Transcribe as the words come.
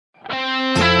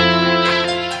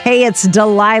Hey, it's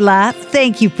Delilah.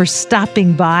 Thank you for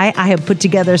stopping by. I have put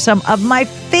together some of my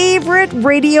favorite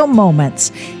radio moments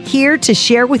here to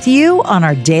share with you on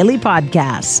our daily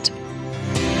podcast.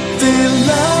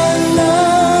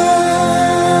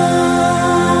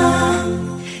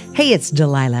 Hey, it's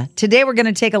Delilah. Today we're going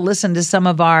to take a listen to some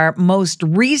of our most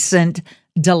recent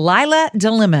Delilah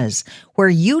Dilemmas, where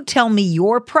you tell me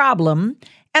your problem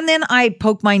and then I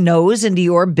poke my nose into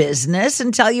your business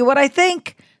and tell you what I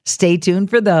think. Stay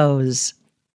tuned for those.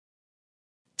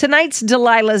 Tonight's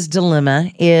Delilah's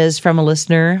Dilemma is from a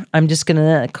listener. I'm just going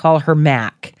to call her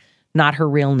Mac, not her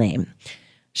real name.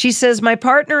 She says, my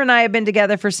partner and I have been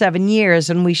together for 7 years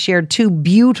and we shared 2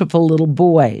 beautiful little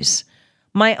boys.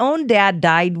 My own dad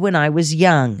died when I was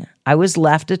young. I was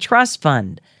left a trust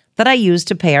fund that I used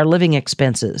to pay our living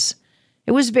expenses.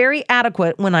 It was very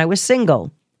adequate when I was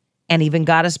single and even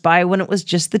got us by when it was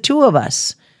just the 2 of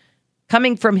us.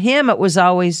 Coming from him, it was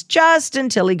always just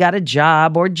until he got a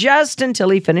job or just until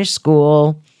he finished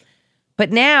school.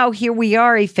 But now here we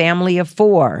are, a family of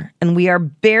 4, and we are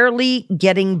barely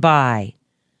getting by.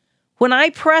 When I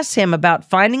press him about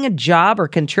finding a job or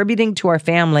contributing to our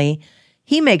family,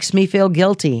 he makes me feel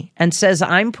guilty and says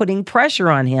I'm putting pressure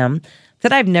on him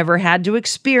that I've never had to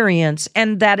experience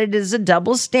and that it is a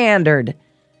double standard.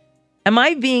 Am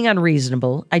I being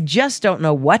unreasonable? I just don't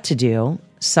know what to do.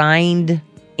 Signed,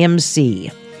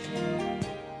 MC.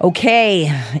 Okay,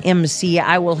 MC,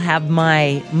 I will have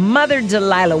my Mother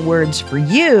Delilah words for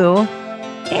you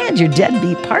and your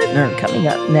deadbeat partner coming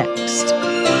up next.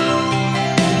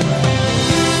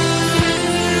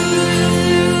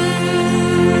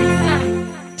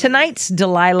 Tonight's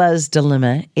Delilah's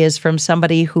Dilemma is from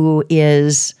somebody who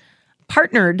is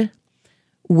partnered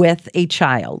with a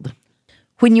child.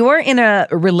 When you're in a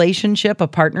relationship, a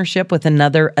partnership with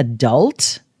another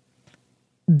adult,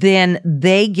 then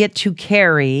they get to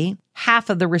carry half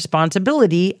of the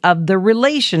responsibility of the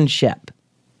relationship.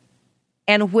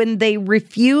 And when they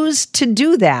refuse to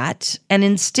do that and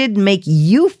instead make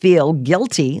you feel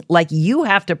guilty, like you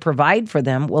have to provide for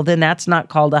them, well, then that's not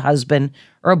called a husband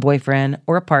or a boyfriend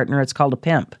or a partner. It's called a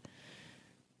pimp.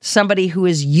 Somebody who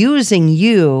is using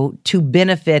you to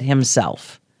benefit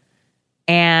himself.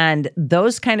 And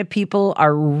those kind of people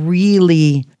are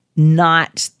really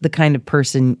not the kind of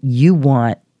person you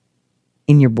want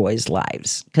in your boys'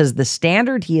 lives, because the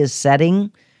standard he is setting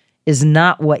is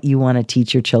not what you want to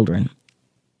teach your children.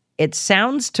 It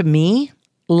sounds to me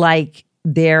like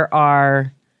there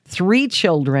are 3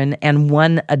 children and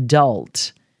 1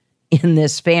 adult in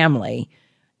this family,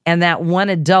 and that 1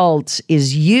 adult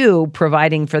is you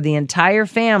providing for the entire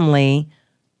family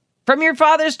from your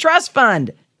father's trust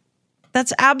fund.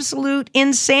 That's absolute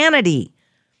insanity.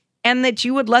 And that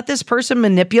you would let this person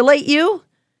manipulate you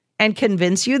and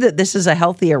convince you that this is a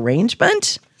healthy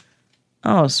arrangement?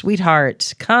 Oh,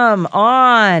 sweetheart, come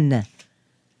on.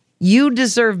 You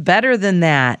deserve better than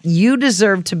that. You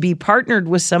deserve to be partnered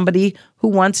with somebody who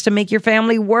wants to make your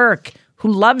family work,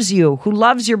 who loves you, who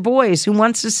loves your boys, who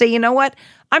wants to say, you know what?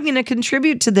 I'm going to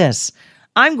contribute to this.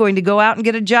 I'm going to go out and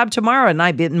get a job tomorrow.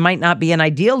 And it might not be an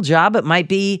ideal job. It might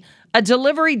be a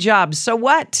delivery job. So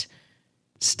what?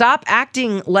 Stop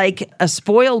acting like a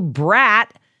spoiled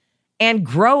brat and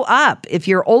grow up. If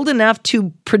you're old enough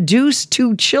to produce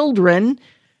 2 children,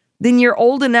 then you're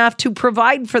old enough to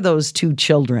provide for those 2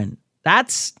 children.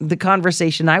 That's the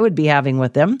conversation I would be having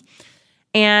with them.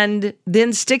 And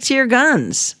then stick to your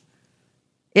guns.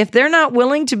 If they're not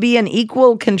willing to be an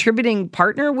equal contributing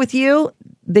partner with you,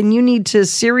 then you need to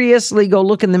seriously go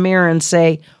look in the mirror and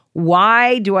say,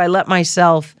 why do I let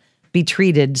myself be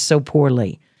treated so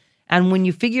poorly? And when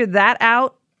you figure that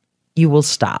out, you will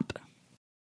stop.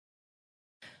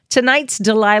 Tonight's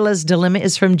Delilah's Dilemma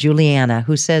is from Juliana,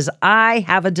 who says, I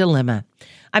have a dilemma.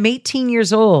 I'm 18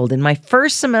 years old in my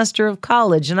first semester of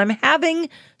college, and I'm having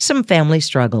some family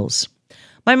struggles.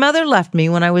 My mother left me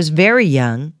when I was very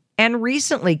young and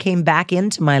recently came back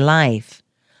into my life.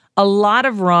 A lot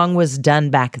of wrong was done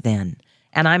back then,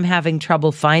 and I'm having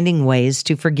trouble finding ways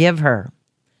to forgive her.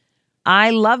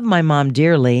 I love my mom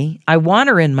dearly. I want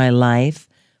her in my life,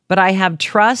 but I have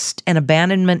trust and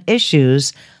abandonment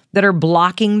issues that are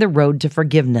blocking the road to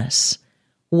forgiveness.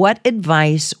 What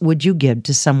advice would you give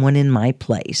to someone in my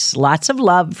place? Lots of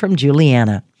love from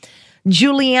Juliana.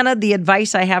 Juliana, the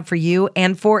advice I have for you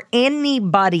and for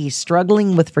anybody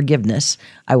struggling with forgiveness,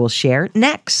 I will share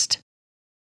next.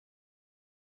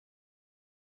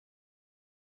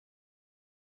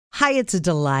 Hi, it's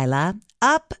Delilah.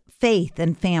 Up Faith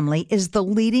and Family is the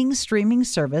leading streaming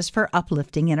service for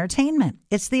uplifting entertainment.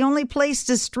 It's the only place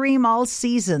to stream all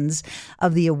seasons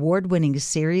of the award-winning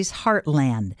series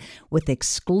Heartland, with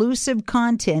exclusive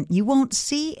content you won't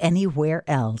see anywhere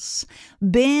else.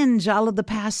 Binge all of the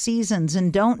past seasons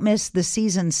and don't miss the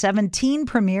season 17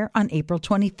 premiere on April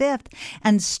 25th,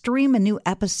 and stream a new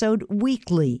episode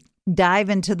weekly. Dive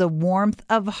into the warmth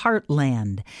of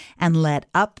Heartland and let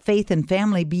Up Faith and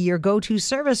Family be your go-to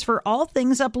service for all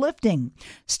things uplifting.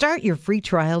 Start your free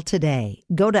trial today.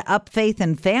 Go to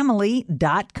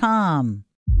upfaithandfamily.com.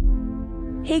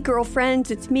 Hey girlfriends,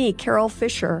 it's me, Carol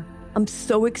Fisher. I'm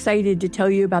so excited to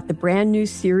tell you about the brand new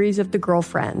series of The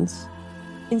Girlfriends.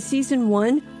 In season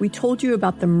 1, we told you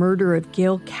about the murder of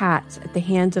Gail Katz at the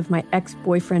hands of my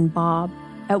ex-boyfriend Bob.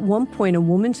 At one point, a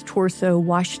woman's torso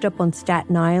washed up on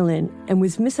Staten Island and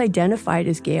was misidentified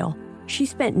as Gail. She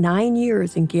spent 9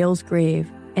 years in Gail's grave,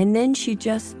 and then she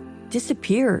just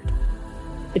disappeared.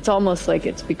 It's almost like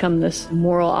it's become this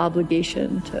moral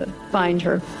obligation to find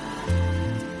her.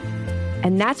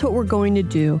 And that's what we're going to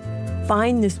do.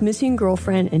 Find this missing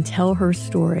girlfriend and tell her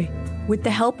story. With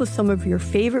the help of some of your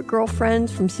favorite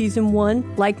girlfriends from season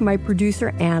 1, like my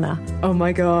producer Anna. Oh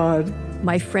my God.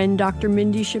 My friend Dr.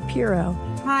 Mindy Shapiro.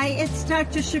 Hi, it's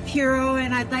Dr. Shapiro,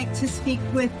 and I'd like to speak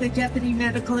with the Deputy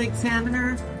Medical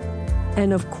Examiner.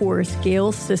 And of course,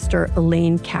 Gail's sister,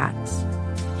 Elaine Katz.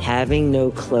 Having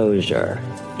no closure,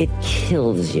 it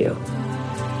kills you.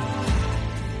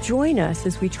 Join us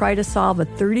as we try to solve a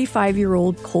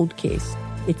 35-year-old cold case.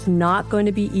 It's not going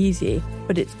to be easy,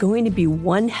 but it's going to be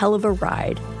one hell of a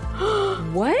ride.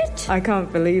 What? I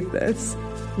can't believe this.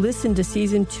 Listen to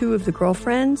season 2 of The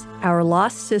Girlfriends, Our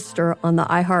Lost Sister on the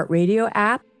iHeartRadio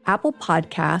app, Apple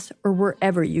Podcasts, or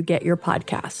wherever you get your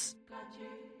podcasts.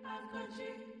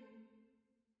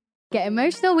 Get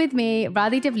emotional with me,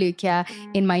 Radhi Devlukia,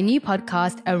 in my new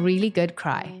podcast, A Really Good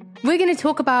Cry. We're going to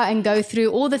talk about and go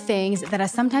through all the things that are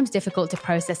sometimes difficult to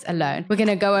process alone. We're going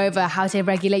to go over how to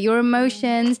regulate your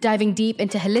emotions, diving deep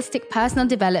into holistic personal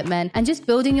development, and just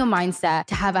building your mindset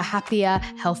to have a happier,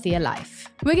 healthier life.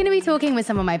 We're going to be talking with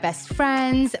some of my best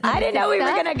friends. I didn't know we were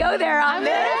going to go there on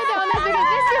this.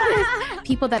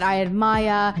 People that I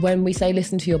admire. When we say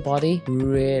listen to your body,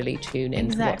 really tune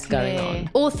into what's going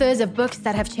on. Authors of books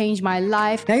that have changed my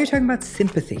life. Now you're talking about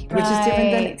sympathy, which is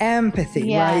different than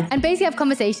empathy, right? And basically have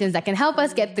conversations that can help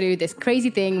us get through this crazy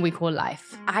thing we call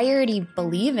life. I already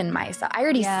believe in myself. I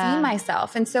already see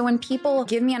myself. And so when people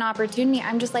give me an opportunity,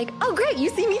 I'm just like, oh, great, you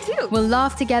see me too. We'll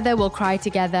laugh together, we'll cry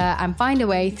together, and find a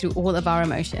way through all of our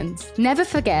emotions. Never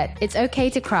forget, it's okay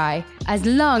to cry, as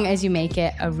long as you make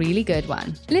it a really good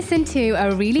one. Listen to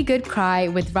A Really Good Cry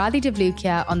with Radhi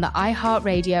Devlukia on the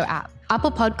iHeartRadio app,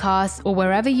 Apple Podcasts, or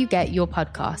wherever you get your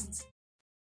podcasts.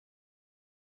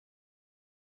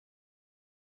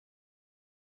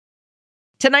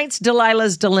 Tonight's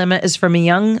Delilah's Dilemma is from a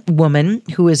young woman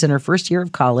who is in her first year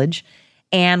of college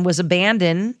and was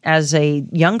abandoned as a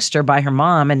youngster by her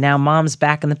mom, and now mom's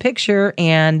back in the picture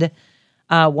and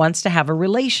wants to have a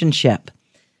relationship.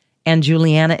 And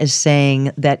Juliana is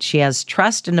saying that she has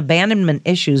trust and abandonment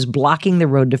issues blocking the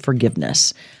road to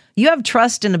forgiveness. You have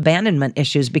trust and abandonment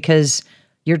issues because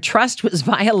your trust was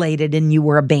violated and you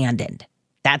were abandoned.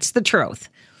 That's the truth.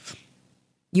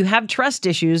 You have trust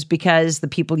issues because the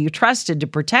people you trusted to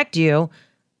protect you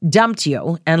dumped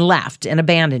you and left and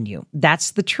abandoned you.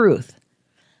 That's the truth.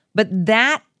 But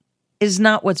that is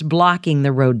not what's blocking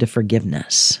the road to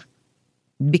forgiveness,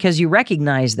 because you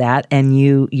recognize that and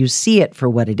you see it for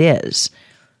what it is.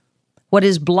 What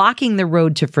is blocking the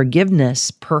road to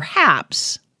forgiveness,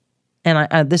 perhaps,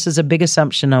 and this is a big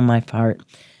assumption on my part,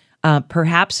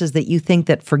 perhaps is that you think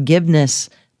that forgiveness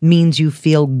means you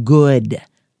feel good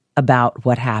about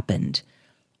what happened,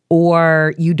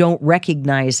 or you don't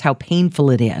recognize how painful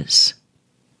it is.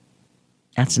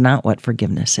 That's not what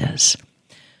forgiveness is.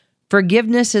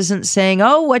 Forgiveness isn't saying,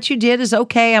 oh, what you did is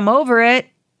okay, I'm over it.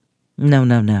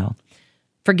 No.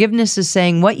 Forgiveness is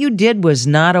saying what you did was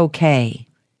not okay,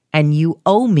 and you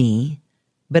owe me,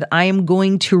 but I am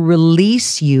going to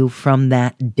release you from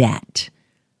that debt.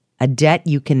 A debt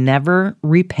you can never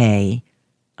repay.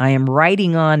 I am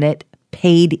writing on it,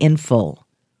 paid in full.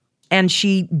 And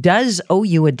she does owe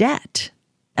you a debt,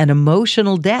 an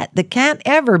emotional debt that can't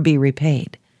ever be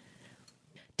repaid.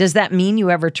 Does that mean you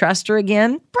ever trust her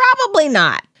again? Probably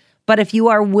not. But if you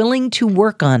are willing to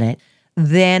work on it,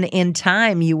 then in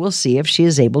time you will see if she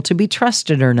is able to be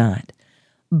trusted or not.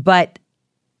 But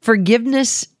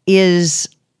forgiveness is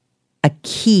a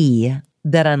key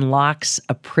that unlocks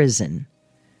a prison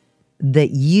that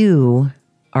you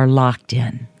are locked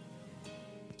in.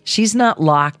 She's not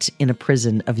locked in a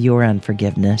prison of your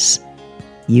unforgiveness.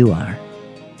 You are.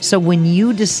 So when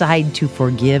you decide to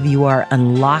forgive, you are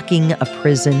unlocking a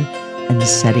prison and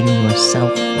setting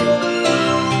yourself free.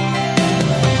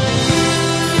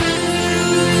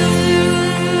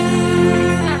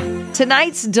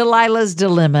 Tonight's Delilah's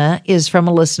Dilemma is from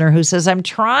a listener who says, I'm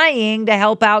trying to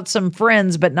help out some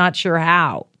friends, but not sure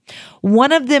how.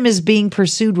 One of them is being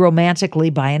pursued romantically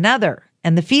by another,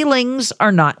 and the feelings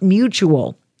are not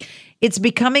mutual. It's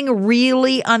becoming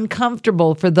really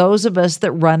uncomfortable for those of us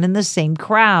that run in the same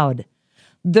crowd.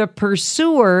 The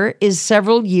pursuer is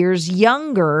several years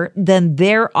younger than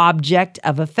their object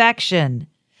of affection,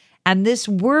 and this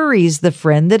worries the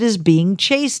friend that is being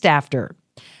chased after.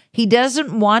 He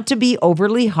doesn't want to be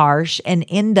overly harsh and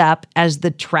end up as the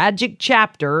tragic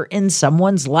chapter in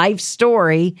someone's life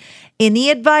story. Any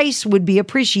advice would be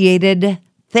appreciated.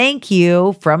 Thank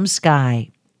you, from Sky.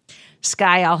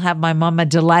 Sky, I'll have my Mama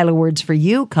Delilah words for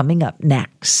you coming up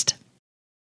next.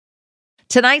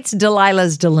 Tonight's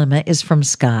Delilah's Dilemma is from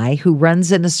Sky, who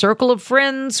runs in a circle of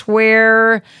friends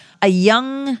where a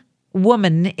young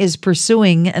woman is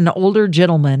pursuing an older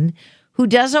gentleman who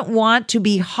doesn't want to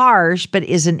be harsh but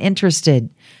isn't interested.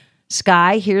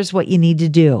 Sky, here's what you need to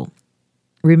do.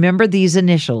 Remember these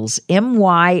initials,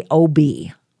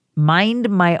 MYOB, mind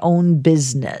my own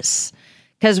business.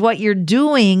 Because what you're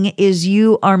doing is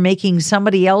you are making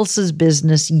somebody else's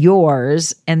business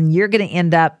yours, and you're going to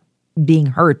end up being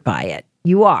hurt by it.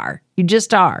 You are. You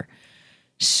just are.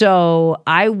 So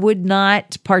I would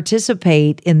not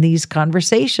participate in these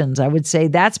conversations. I would say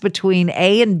that's between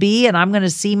A and B, and I'm going to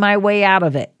see my way out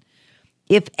of it.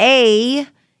 If A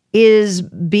is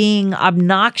being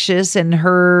obnoxious and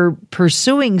her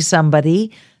pursuing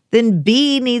somebody, then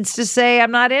B needs to say,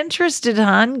 I'm not interested,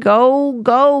 hon.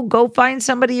 Go find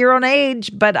somebody your own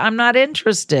age, but I'm not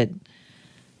interested.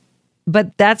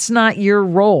 But that's not your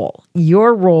role.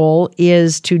 Your role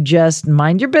is to just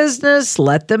mind your business,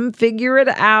 let them figure it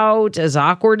out, as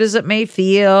awkward as it may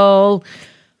feel.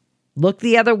 Look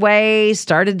the other way,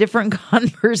 start a different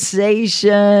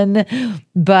conversation.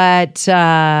 But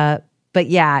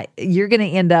yeah, you're going to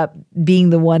end up being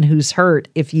the one who's hurt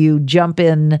if you jump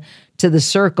in to the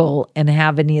circle and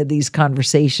have any of these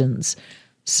conversations.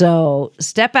 So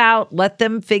step out, let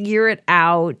them figure it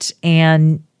out,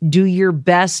 and do your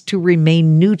best to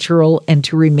remain neutral and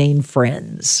to remain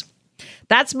friends.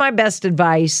 That's my best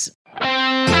advice.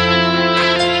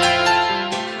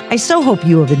 I so hope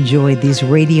you have enjoyed these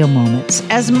radio moments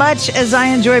as much as I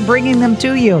enjoy bringing them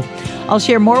to you. I'll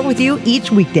share more with you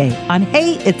each weekday on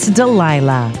Hey, It's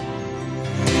Delilah.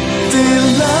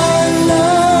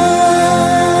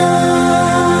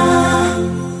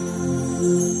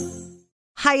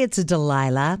 Hi, it's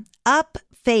Delilah. Up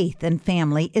Faith and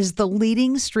Family is the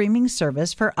leading streaming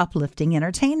service for uplifting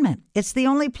entertainment. It's the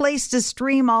only place to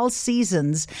stream all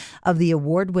seasons of the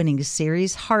award-winning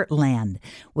series Heartland,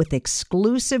 with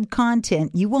exclusive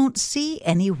content you won't see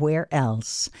anywhere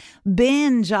else.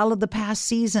 Binge all of the past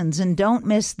seasons and don't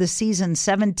miss the season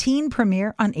 17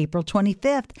 premiere on April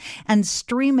 25th, and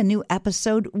stream a new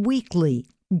episode weekly.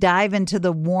 Dive into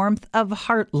the warmth of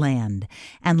Heartland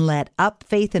and let Up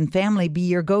Faith and Family be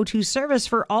your go-to service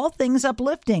for all things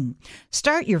uplifting.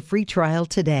 Start your free trial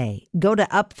today. Go to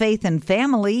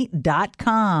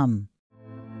upfaithandfamily.com.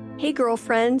 Hey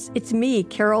girlfriends, it's me,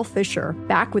 Carol Fisher,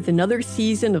 back with another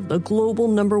season of the global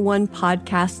 #1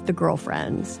 podcast, The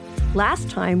Girlfriends.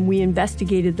 Last time we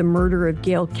investigated the murder of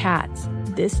Gail Katz.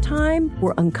 This time,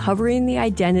 we're uncovering the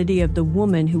identity of the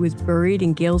woman who was buried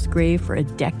in Gail's grave for a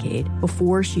decade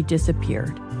before she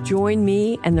disappeared. Join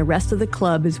me and the rest of the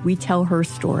club as we tell her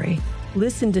story.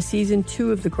 Listen to Season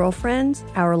 2 of The Girlfriends,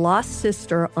 Our Lost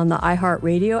Sister on the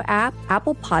iHeartRadio app,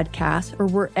 Apple Podcasts, or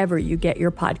wherever you get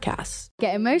your podcasts.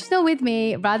 Get emotional with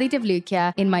me, Radhi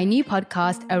Devlukia, in my new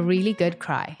podcast, A Really Good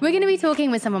Cry. We're going to be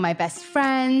talking with some of my best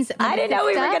friends. I didn't know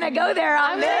we were going to go there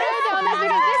on this.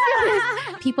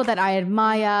 People that I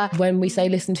admire. When we say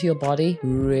listen to your body,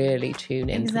 really tune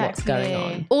into what's going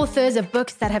on. Authors of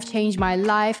books that have changed my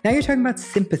life. Now you're talking about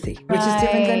sympathy, which is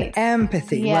different than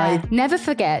empathy, right? Never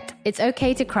forget, it's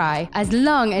okay to cry as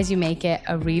long as you make it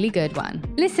a really good one.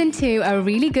 Listen to A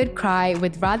Really Good Cry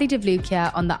with Radhi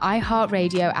Devlukia on the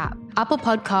iHeartRadio app, Apple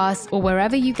Podcasts, or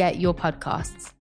wherever you get your podcasts.